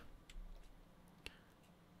this.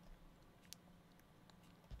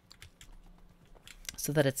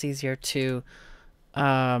 So that it's easier to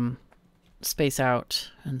space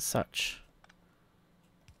out and such.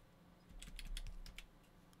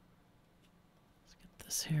 Let's get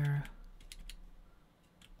this here.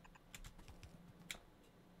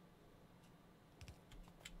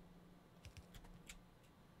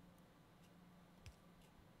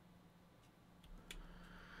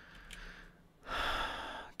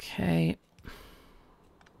 Okay.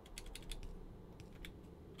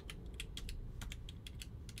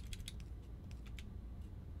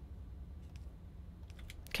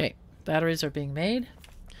 Okay, batteries are being made.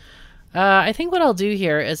 I think what I'll do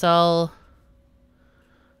here is I'll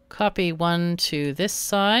copy one to this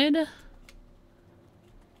side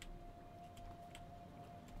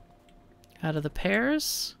out of the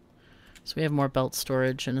pairs. So we have more belt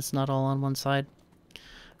storage and it's not all on one side.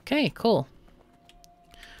 Okay, cool.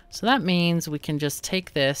 So that means we can just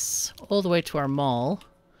take this all the way to our mall,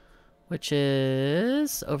 which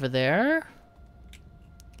is over there.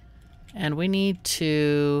 And we need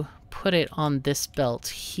to put it on this belt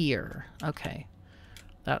here. Okay.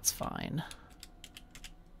 That's fine.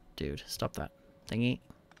 Dude, stop that thingy.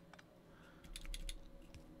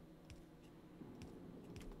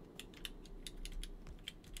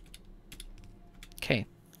 Okay.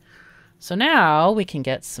 So now we can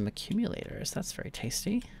get some accumulators. That's very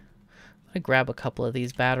tasty. I'm gonna grab a couple of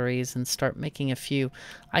these batteries and start making a few.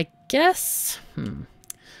 I guess,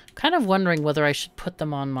 kind of wondering whether I should put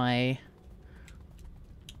them on my...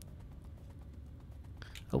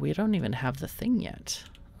 Oh, we don't even have the thing yet.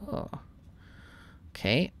 Oh.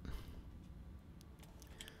 Okay.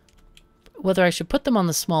 Whether I should put them on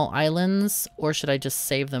the small islands or should I just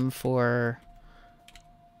save them for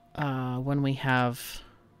when we have...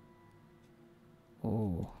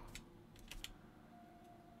 Oh.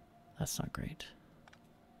 That's not great.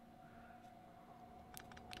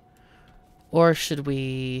 Or should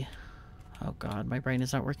we... Oh god, my brain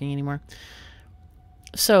is not working anymore.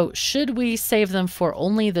 So, should we save them for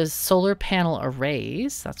only the solar panel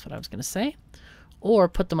arrays? That's what I was going to say. Or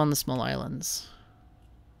put them on the small islands.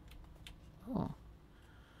 Oh.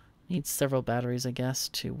 Needs several batteries, I guess,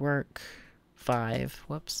 to work. 5.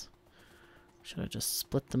 Whoops. Should I just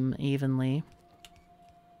split them evenly?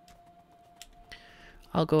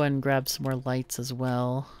 I'll go ahead and grab some more lights as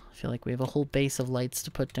well. I feel like we have a whole base of lights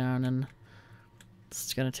to put down, and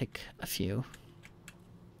it's going to take a few.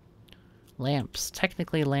 Lamps.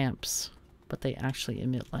 Technically lamps, but they actually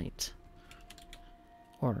emit light.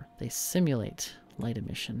 Or they simulate light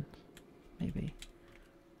emission. Maybe.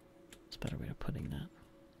 It's a better way of putting that.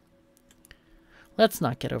 Let's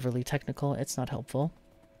not get overly technical. It's not helpful.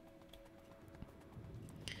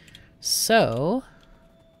 So...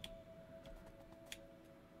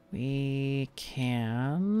 we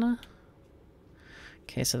can...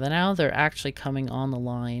 Okay, so now they're actually coming on the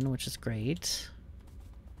line, which is great.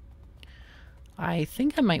 I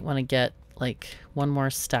think I might want to get, like, one more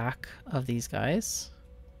stack of these guys.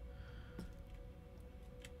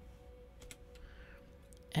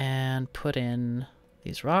 And put in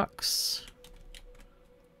these rocks.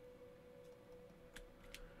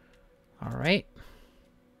 Alright.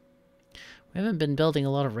 We haven't been building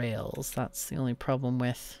a lot of rails. That's the only problem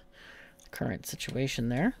with the current situation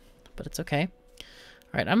there. But it's okay.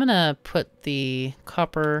 Alright, I'm going to put the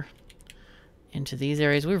copper into these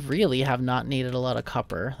areas. We really have not needed a lot of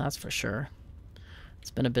copper, that's for sure.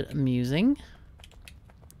 It's been a bit amusing.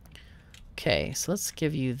 Okay, so let's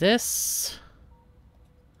give you this.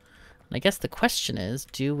 And I guess the question is,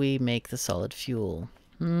 do we make the solid fuel?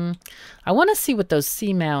 I want to see what those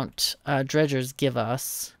seamount dredgers give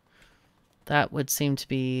us. That would seem to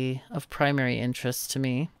be of primary interest to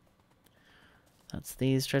me. That's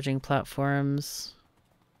these dredging platforms.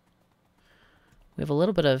 We have a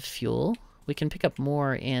little bit of fuel. We can pick up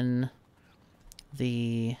more in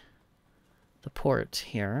the port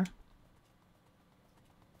here.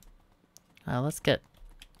 Let's get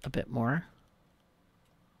a bit more.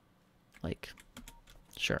 Like,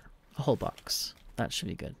 sure, a whole box. That should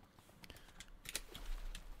be good.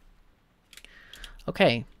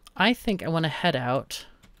 Okay, I think I want to head out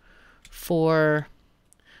for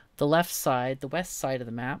the left side, the west side of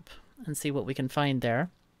the map, and see what we can find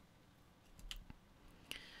there.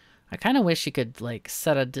 I kind of wish you could, like,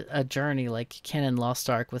 set a journey like you can in Lost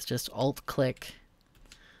Ark with just Alt-click.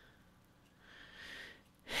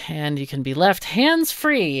 And you can be left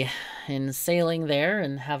hands-free in sailing there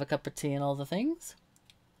and have a cup of tea and all the things.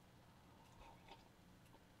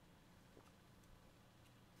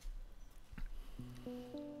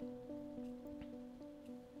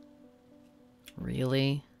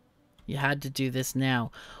 Really? You had to do this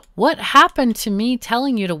now. What happened to me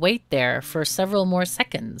telling you to wait there for several more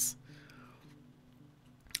seconds?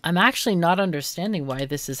 I'm actually not understanding why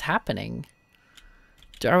this is happening.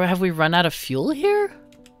 Have we run out of fuel here?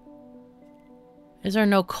 Is there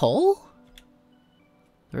no coal?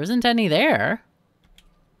 There isn't any there.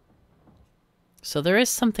 So there is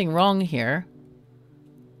something wrong here.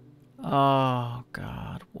 Oh,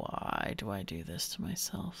 God. Why do I do this to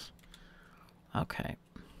myself? Okay.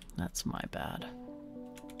 That's my bad.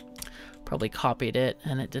 Probably copied it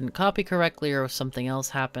and it didn't copy correctly, or something else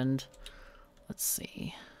happened. Let's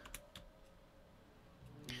see.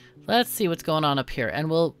 Let's see what's going on up here. And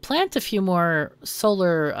we'll plant a few more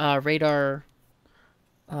solar radar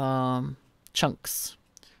chunks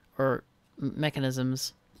or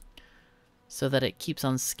mechanisms so that it keeps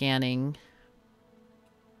on scanning.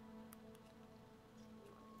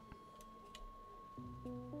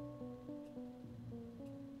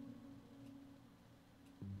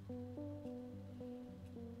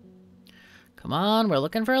 Come on, we're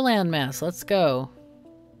looking for a landmass. Let's go.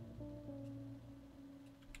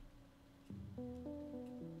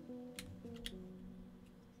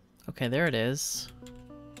 Okay, there it is.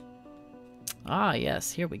 Ah,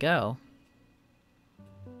 yes, here we go.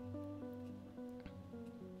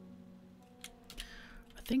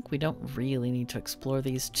 I think we don't really need to explore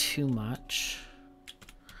these too much.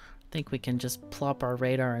 I think we can just plop our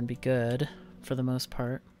radar and be good for the most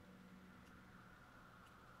part.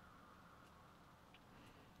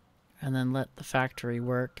 And then let the factory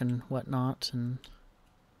work and whatnot and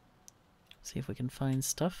see if we can find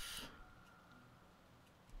stuff.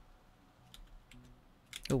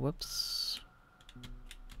 Oh, whoops.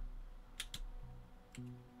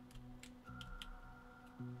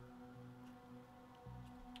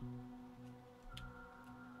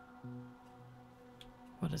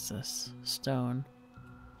 What is this? Stone.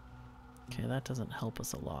 Okay, that doesn't help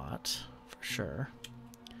us a lot, for sure.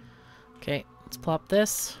 Okay, let's plop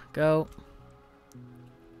this. Go.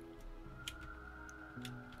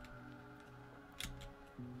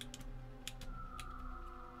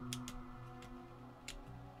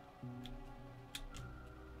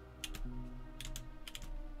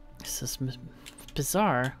 This is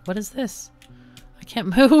bizarre. What is this? I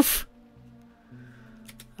can't move.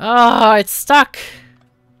 Oh, it's stuck.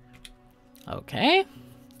 Okay.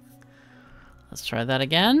 Let's try that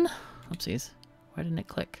again. Oopsies. Why didn't it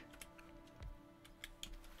click?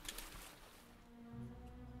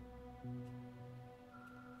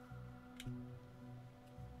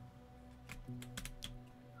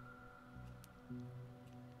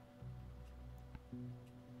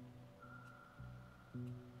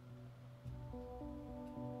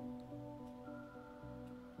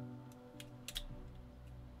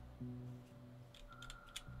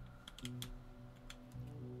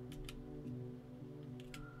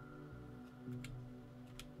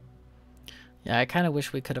 Yeah, I kind of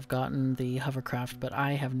wish we could have gotten the hovercraft, but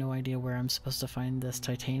I have no idea where I'm supposed to find this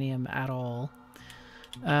titanium at all.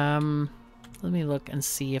 Let me look and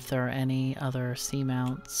see if there are any other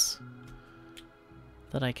seamounts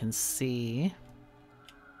that I can see.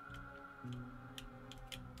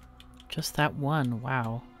 Just that one,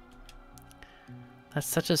 wow. That's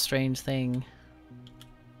such a strange thing.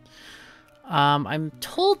 I'm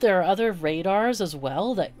told there are other radars as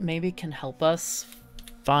well that maybe can help us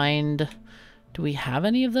find... Do we have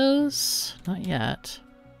any of those? Not yet.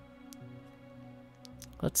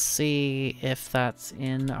 Let's see if that's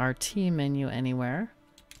in our T menu anywhere.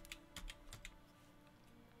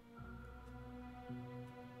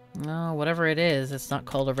 No, whatever it is, it's not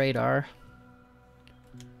called a radar.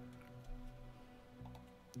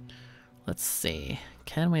 Let's see.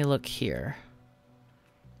 Can we look here?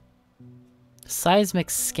 Seismic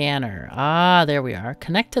scanner. Ah, there we are.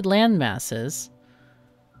 Connected land masses.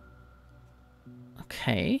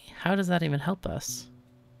 Okay, how does that even help us?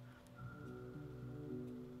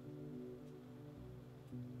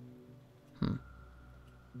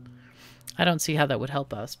 I don't see how that would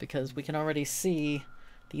help us because we can already see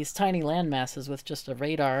these tiny land masses with just a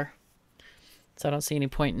radar. So I don't see any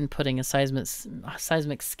point in putting a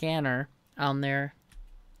seismic scanner on there.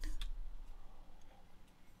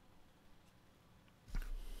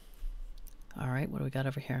 All right, what do we got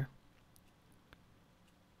over here?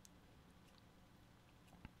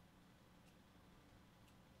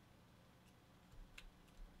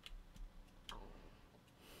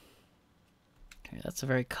 Okay, that's a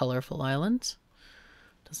very colorful island.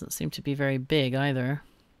 Doesn't seem to be very big either.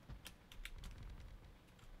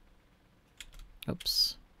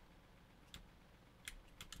 Oops.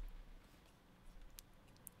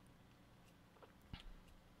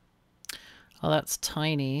 Oh, that's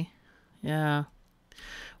tiny. Yeah.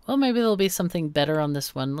 Well, maybe there'll be something better on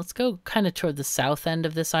this one. Let's go kind of toward the south end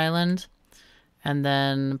of this island and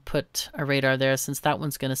then put a radar there since that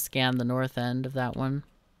one's going to scan the north end of that one.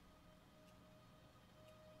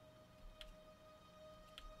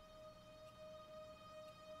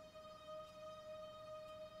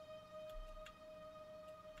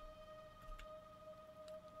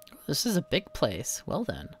 This is a big place. Well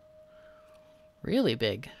then. Really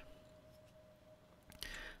big.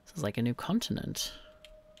 This is like a new continent.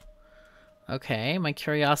 Okay, my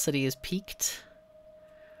curiosity is piqued.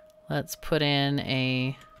 Let's put in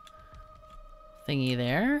a thingy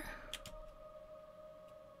there.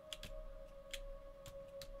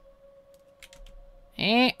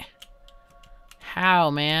 Eh. How,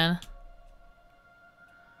 man?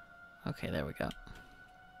 Okay, there we go.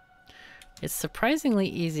 It's surprisingly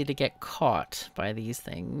easy to get caught by these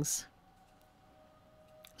things.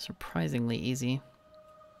 Surprisingly easy.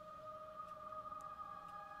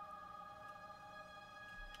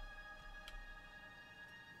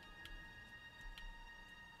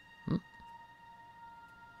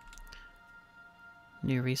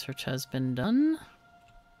 New research has been done.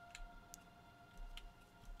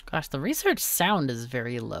 Gosh, the research sound is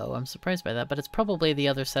very low. I'm surprised by that, but it's probably the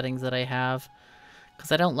other settings that I have.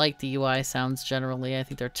 Because I don't like the UI sounds generally. I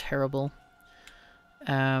think they're terrible.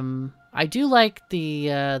 I do like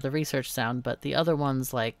the research sound, but the other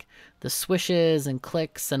ones, like the swishes and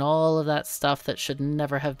clicks and all of that stuff that should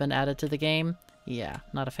never have been added to the game, yeah,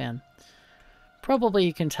 not a fan. Probably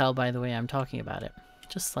you can tell by the way I'm talking about it.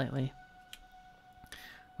 Just slightly.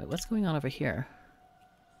 Wait, what's going on over here?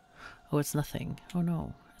 Oh, it's nothing. Oh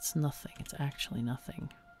no, it's nothing. It's actually nothing.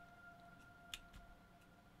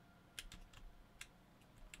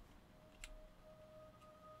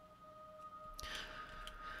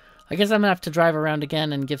 I guess I'm gonna have to drive around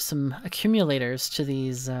again and give some accumulators to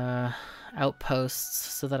these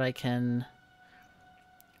outposts so that I can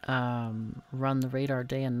run the radar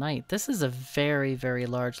day and night. This is a very, very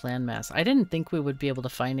large landmass. I didn't think we would be able to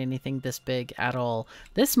find anything this big at all.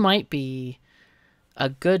 This might be a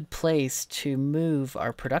good place to move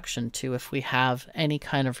our production to if we have any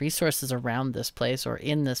kind of resources around this place or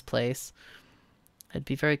in this place. I'd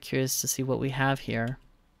be very curious to see what we have here.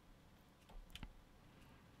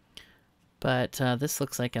 But this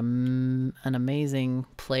looks like an amazing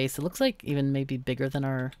place. It looks like even maybe bigger than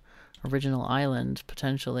our original island,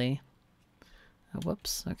 potentially. Oh,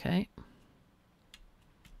 whoops, okay.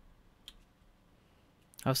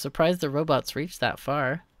 I was surprised the robots reached that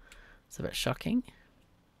far. It's a bit shocking.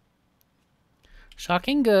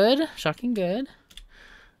 Shocking good, shocking good.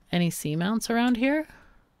 Any seamounts around here?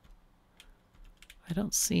 I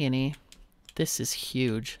don't see any. This is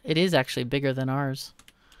huge. It is actually bigger than ours.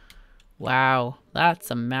 Wow,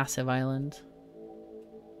 that's a massive island.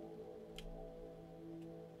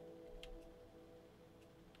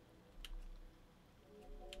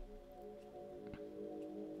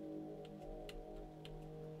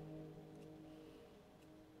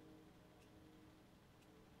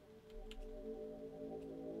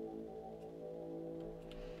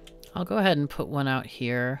 I'll go ahead and put one out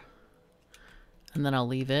here, and then I'll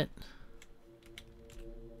leave it.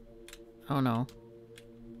 Oh no.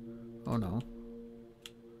 Oh no.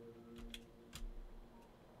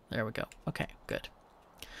 There we go. Okay, good.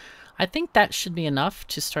 I think that should be enough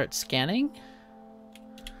to start scanning.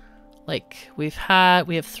 Like, we have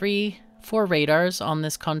 4 radars on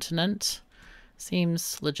this continent.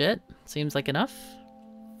 Seems legit. Seems like enough.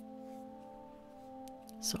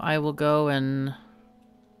 So I will go and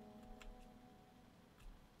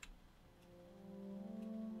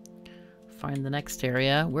find the next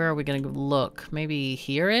area. Where are we going to look? Maybe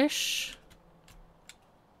here-ish?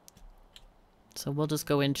 So we'll just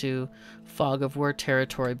go into Fog of War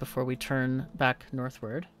territory before we turn back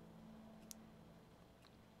northward.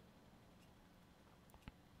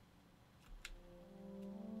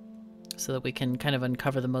 So that we can kind of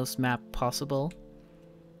uncover the most map possible.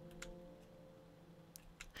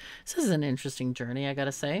 This is an interesting journey, I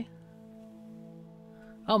gotta say.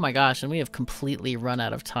 Oh my gosh, and we have completely run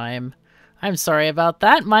out of time. I'm sorry about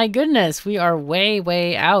that. My goodness, we are way,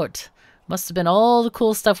 way out. Must have been all the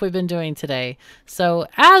cool stuff we've been doing today. So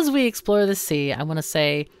as we explore the sea, I want to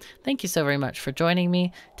say thank you so very much for joining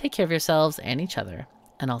me. Take care of yourselves and each other,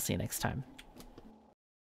 and I'll see you next time.